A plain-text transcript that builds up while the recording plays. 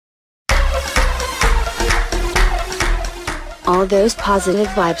All those positive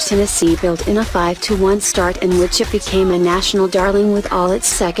vibes Tennessee built in a 5-1 start in which it became a national darling with all its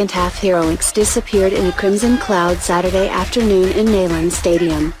second-half heroics disappeared in a crimson cloud Saturday afternoon in Neyland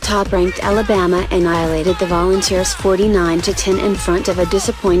Stadium. Top-ranked Alabama annihilated the Volunteers 49-10 in front of a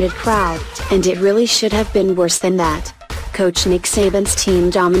disappointed crowd, and it really should have been worse than that. Coach Nick Saban's team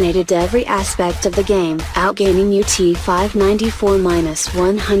dominated every aspect of the game, outgaining UT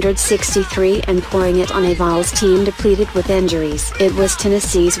 594-163 and pouring it on a Vols team depleted with injuries. It was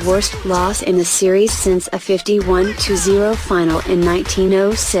Tennessee's worst loss in the series since a 51-0 final in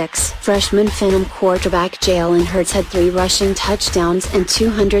 1906. Freshman phenom quarterback Jalen Hurts had 3 rushing touchdowns and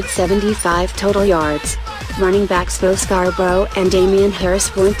 275 total yards. Running backs both Scarbrough and Damien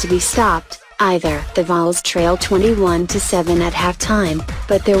weren't to be stopped either. The Vols trailed 21-7 at halftime,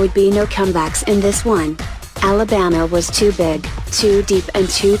 but there would be no comebacks in this one. Alabama was too big, too deep and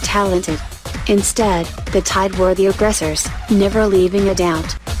too talented. Instead, the Tide were the aggressors, never leaving a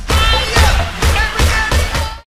doubt.